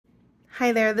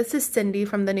Hi there, this is Cindy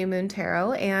from the New Moon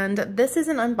Tarot, and this is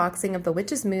an unboxing of the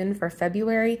Witch's Moon for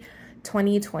February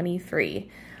 2023.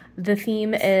 The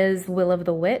theme is Will of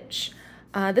the Witch.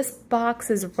 This box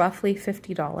is roughly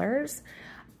 $50.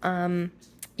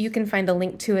 You can find a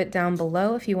link to it down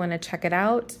below if you want to check it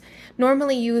out.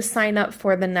 Normally you sign up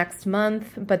for the next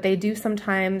month, but they do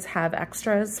sometimes have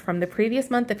extras from the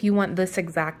previous month if you want this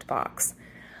exact box.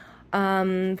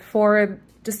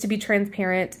 Just to be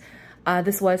transparent,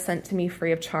 this was sent to me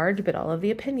free of charge, but all of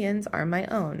the opinions are my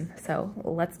own. So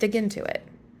let's dig into it.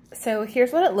 So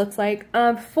here's what it looks like.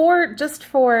 Just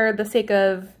for the sake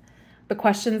of the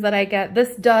questions that I get,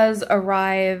 this does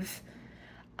arrive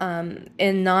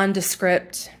in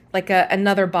nondescript, like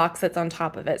another box that's on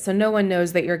top of it. So no one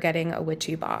knows that you're getting a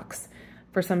witchy box.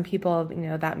 For some people,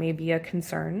 that may be a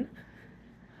concern.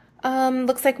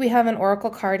 Looks like we have an oracle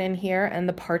card in here and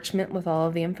the parchment with all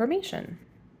of the information.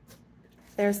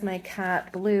 There's my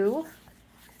cat, Blue.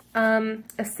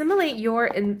 Assimilate your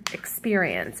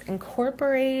experience.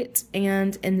 Incorporate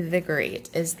and invigorate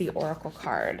is the oracle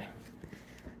card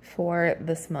for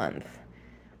this month.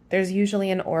 There's usually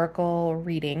an oracle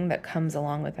reading that comes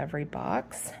along with every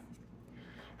box.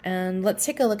 And let's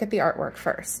take a look at the artwork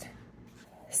first.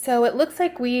 So it looks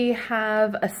like we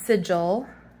have a sigil,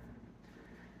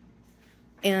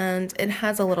 and it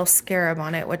has a little scarab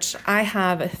on it, which I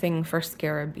have a thing for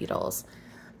scarab beetles.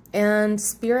 And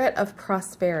Spirit of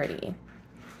Prosperity.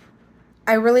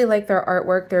 I really like their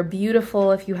artwork. They're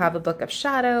beautiful if you have a Book of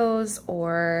Shadows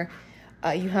or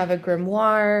you have a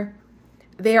grimoire.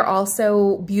 They are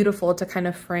also beautiful to kind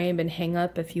of frame and hang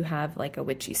up if you have like a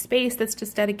witchy space that's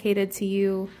just dedicated to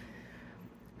you.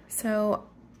 So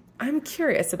I'm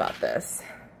curious about this.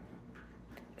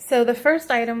 So the first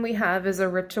item we have is a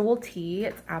ritual tea.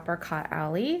 It's Apricot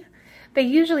Alley. They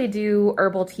usually do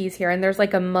herbal teas here, and there's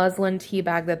like a muslin tea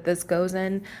bag that this goes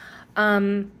in.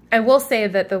 I will say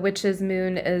that the Witch's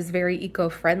Moon is very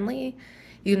eco-friendly.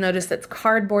 You notice it's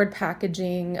cardboard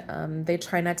packaging. They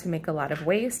try not to make a lot of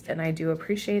waste, and I do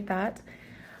appreciate that.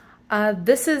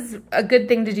 This is a good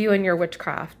thing to do in your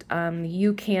witchcraft.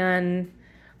 You can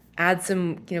add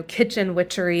some, kitchen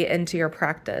witchery into your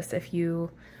practice if you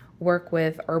work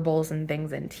with herbals and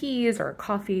things in teas or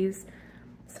coffees.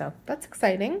 So that's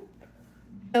exciting.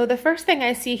 So the first thing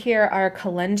I see here are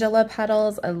calendula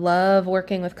petals. I love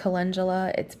working with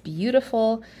calendula. It's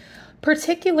beautiful,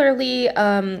 particularly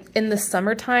in the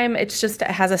summertime. It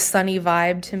has a sunny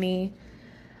vibe to me.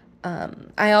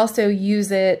 I also use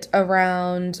it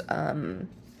around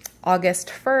August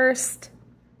 1st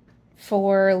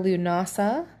for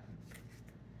Lunasa.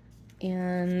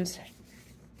 And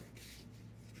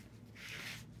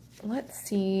let's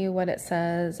see what it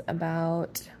says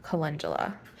about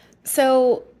calendula.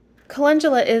 So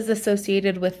calendula is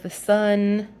associated with the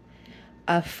sun,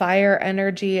 fire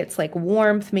energy. It's like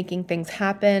warmth, making things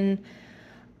happen.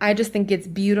 I just think it's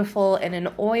beautiful in an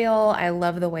oil. I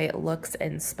love the way it looks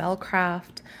in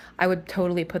spellcraft. I would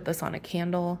totally put this on a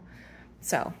candle.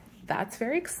 So that's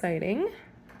very exciting.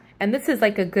 And this is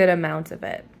like a good amount of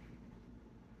it.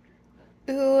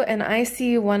 Ooh, and I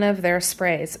see one of their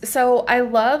sprays. So I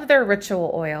love their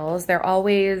ritual oils. They're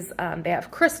always, they have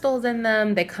crystals in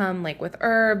them. They come like with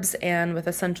herbs and with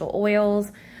essential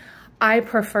oils. I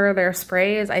prefer their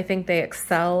sprays. I think they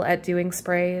excel at doing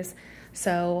sprays.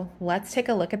 So let's take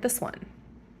a look at this one.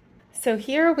 So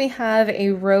here we have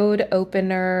a road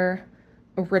opener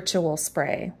ritual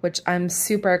spray, which I'm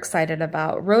super excited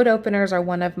about. Road openers are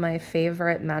one of my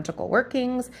favorite magical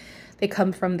workings. They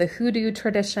come from the hoodoo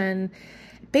tradition.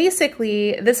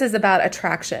 Basically, this is about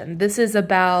attraction. This is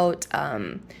about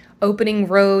opening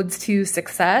roads to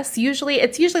success.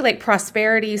 It's usually like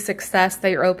prosperity, success that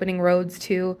you're opening roads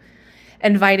to,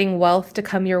 inviting wealth to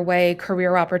come your way,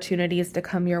 career opportunities to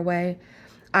come your way.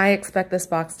 I expect this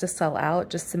box to sell out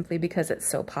just simply because it's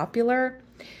so popular.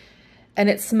 And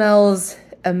it smells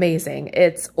amazing.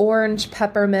 It's orange,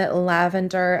 peppermint,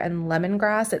 lavender, and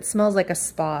lemongrass. It smells like a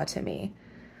spa to me.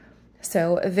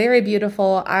 So very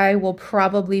beautiful. I will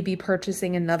probably be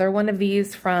purchasing another one of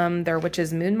these from their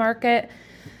Witch's Moon Market,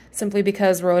 simply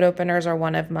because road openers are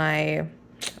one of my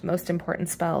most important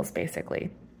spells, basically.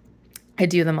 I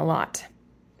do them a lot.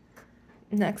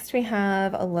 Next we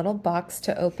have a little box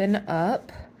to open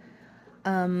up.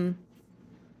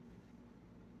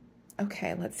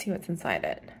 Okay, let's see what's inside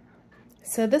it.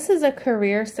 So this is a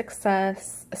career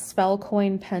success spell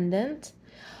coin pendant.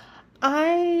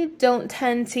 I don't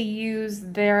tend to use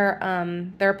their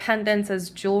pendants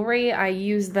as jewelry. I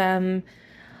use them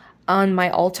on my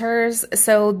altars.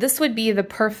 So this would be the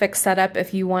perfect setup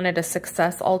if you wanted a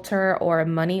success altar or a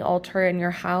money altar in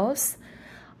your house.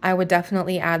 I would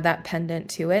definitely add that pendant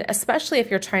to it, especially if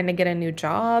you're trying to get a new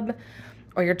job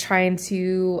or you're trying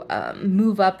to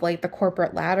move up like the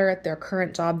corporate ladder at their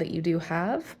current job that you do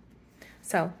have.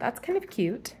 So that's kind of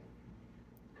cute.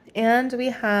 And we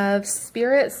have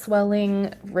Spirit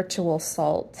Swelling Ritual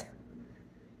Salt.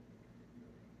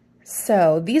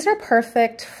 So these are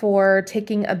perfect for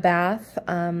taking a bath.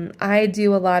 I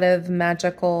do a lot of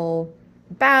magical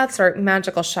baths or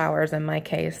magical showers in my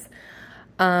case.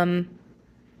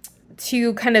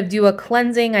 To kind of do a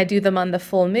cleansing, I do them on the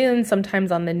full moon,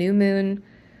 sometimes on the new moon.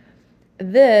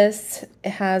 This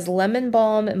has lemon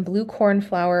balm and blue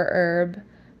cornflower herb,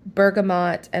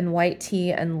 bergamot, and white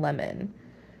tea and lemon.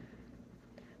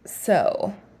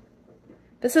 So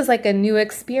this is like a new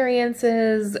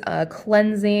experiences,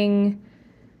 cleansing.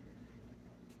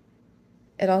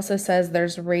 It also says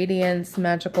there's radiance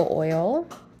magical oil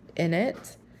in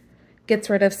it. Gets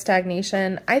rid of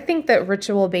stagnation. I think that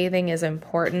ritual bathing is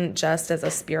important just as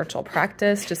a spiritual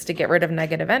practice, just to get rid of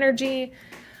negative energy.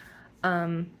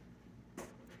 I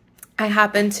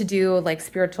happen to do like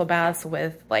spiritual baths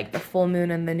with like the full moon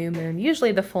and the new moon,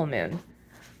 usually the full moon.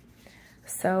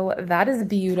 So that is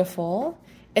beautiful.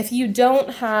 If you don't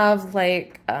have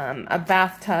like a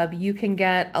bathtub, you can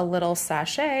get a little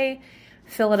sachet,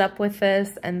 fill it up with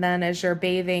this, and then as you're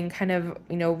bathing, kind of,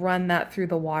 you know, run that through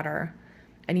the water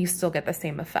and you still get the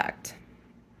same effect.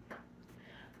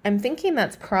 I'm thinking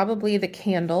that's probably the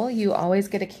candle. You always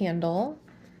get a candle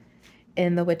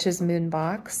in the Witch's Moon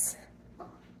box.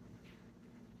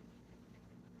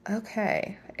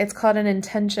 Okay, it's called an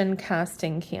intention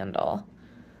casting candle.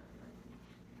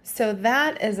 So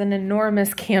that is an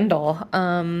enormous candle.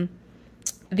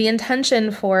 The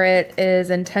intention for it is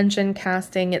intention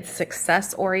casting. It's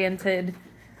success oriented.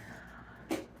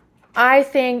 I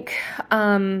think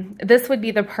this would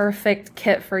be the perfect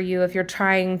kit for you if you're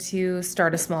trying to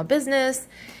start a small business,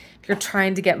 if you're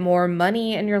trying to get more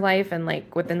money in your life, and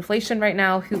like with inflation right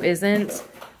now, who isn't?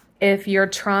 If you're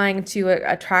trying to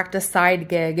attract a side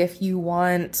gig, if you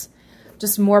want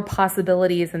just more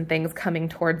possibilities and things coming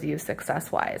towards you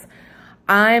success-wise.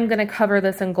 I'm gonna cover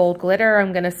this in gold glitter.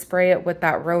 I'm gonna spray it with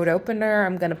that road opener.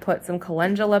 I'm gonna put some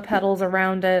calendula petals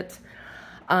around it.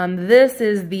 This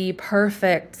is the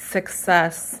perfect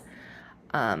success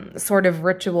sort of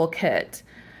ritual kit.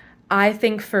 I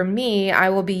think for me, I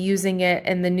will be using it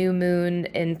in the new moon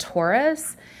in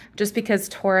Taurus, just because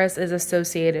Taurus is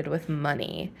associated with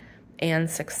money and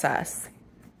success.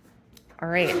 All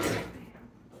right.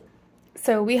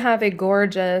 So we have a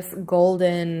gorgeous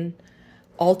golden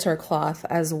altar cloth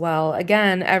as well.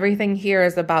 Again, everything here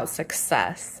is about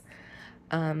success,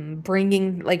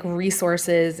 bringing like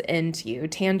resources into you,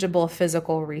 tangible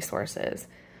physical resources.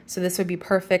 So this would be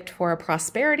perfect for a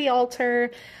prosperity altar,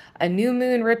 a new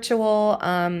moon ritual,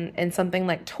 and something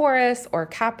like Taurus or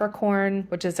Capricorn,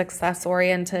 which is success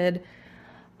oriented.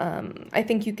 I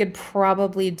think you could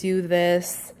probably do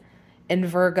this in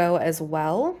Virgo as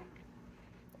well,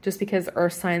 just because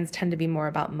earth signs tend to be more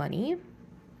about money.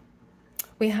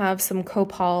 We have some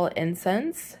copal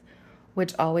incense,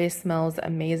 which always smells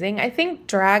amazing. I think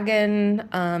dragon's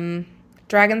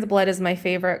blood is my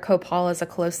favorite. Copal is a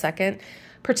close second,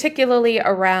 particularly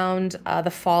around the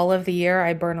fall of the year.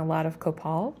 I burn a lot of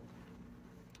copal.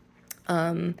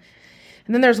 And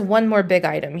then there's one more big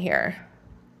item here.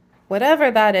 Whatever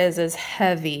that is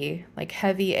heavy, like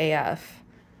heavy AF.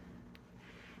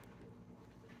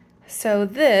 So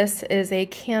this is a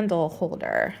candle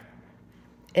holder.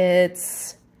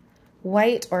 It's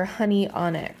white or honey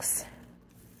onyx.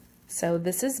 So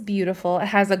this is beautiful. It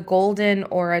has a golden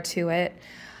aura to it.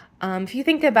 If you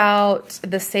think about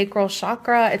the sacral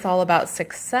chakra, it's all about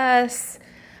success.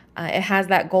 It has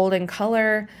that golden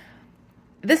color.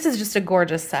 This is just a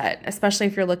gorgeous set, especially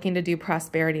if you're looking to do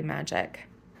prosperity magic.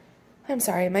 I'm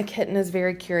sorry, my kitten is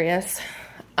very curious.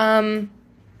 I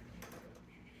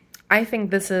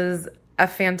think this is a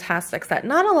fantastic set.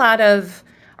 Not a lot of,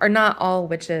 or not all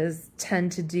witches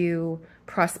tend to do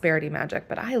prosperity magic,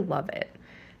 but I love it.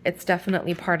 It's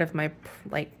definitely part of my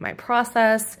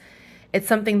process. It's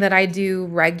something that I do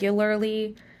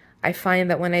regularly. I find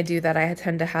that when I do that, I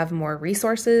tend to have more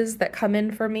resources that come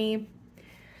in for me.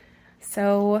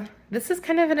 So this is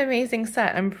kind of an amazing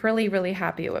set. I'm really, really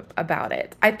happy about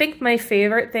it. I think my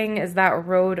favorite thing is that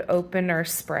road opener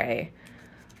spray.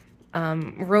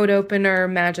 Road opener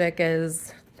magic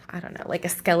is, I don't know, like a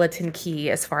skeleton key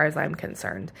as far as I'm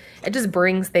concerned. It just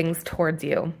brings things towards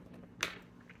you.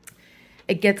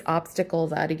 It gets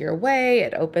obstacles out of your way.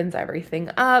 It opens everything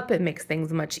up. It makes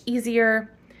things much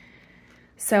easier.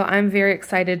 So I'm very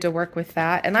excited to work with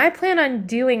that. And I plan on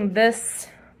doing this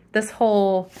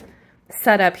whole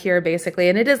setup here basically,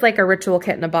 and it is like a ritual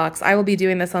kit in a box. I will be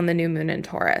doing this on the new moon in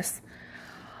Taurus.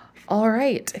 All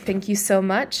right, thank you so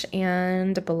much,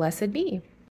 and blessed be.